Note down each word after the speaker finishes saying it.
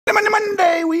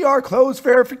Monday, we are closed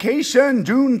verification.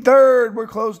 June 3rd, we're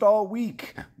closed all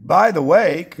week. By the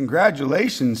way,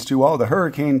 congratulations to all the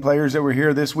Hurricane players that were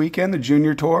here this weekend, the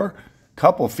Junior Tour.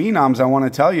 Couple phenoms I want to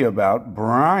tell you about.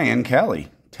 Brian Kelly,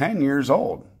 10 years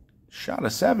old, shot a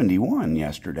 71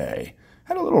 yesterday.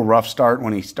 Had a little rough start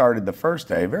when he started the first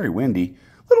day, very windy.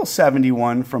 Little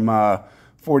 71 from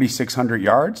 4,600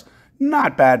 yards.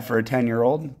 Not bad for a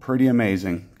 10-year-old. Pretty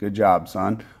amazing. Good job,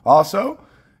 son. Also,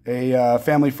 a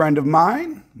family friend of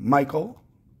mine,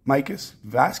 Micus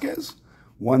Vasquez,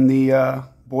 won the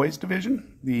boys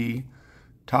division, the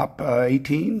top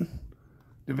 18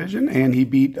 division, and he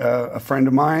beat a friend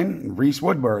of mine, Reese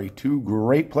Woodbury, two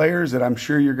great players that I'm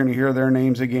sure you're going to hear their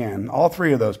names again. All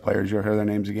three of those players, you'll hear their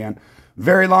names again.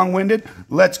 Very long-winded.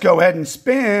 Let's go ahead and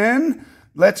spin.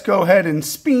 Let's go ahead and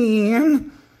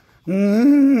spin.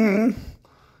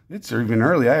 It's even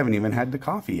early. I haven't even had the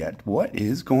coffee yet. What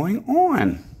is going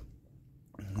on?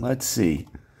 Let's see.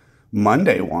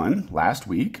 Monday won last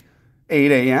week.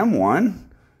 8 a.m.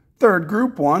 won. Third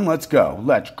group won. Let's go.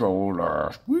 Let's go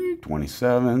last week.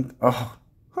 27th.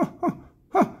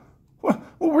 Well,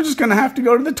 we're just going to have to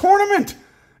go to the tournament.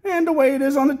 And the way it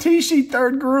is on the tee sheet,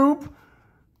 third group.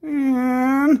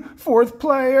 And fourth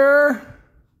player.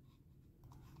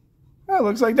 That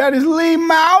looks like that is Lee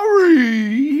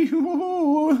Mowry.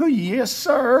 Ooh, yes,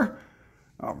 sir.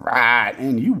 All right,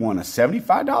 and you won a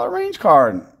 $75 range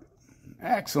card.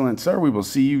 Excellent, sir. We will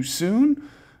see you soon.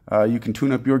 You can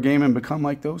tune up your game and become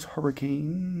like those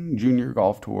Hurricane Junior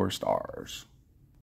Golf Tour stars.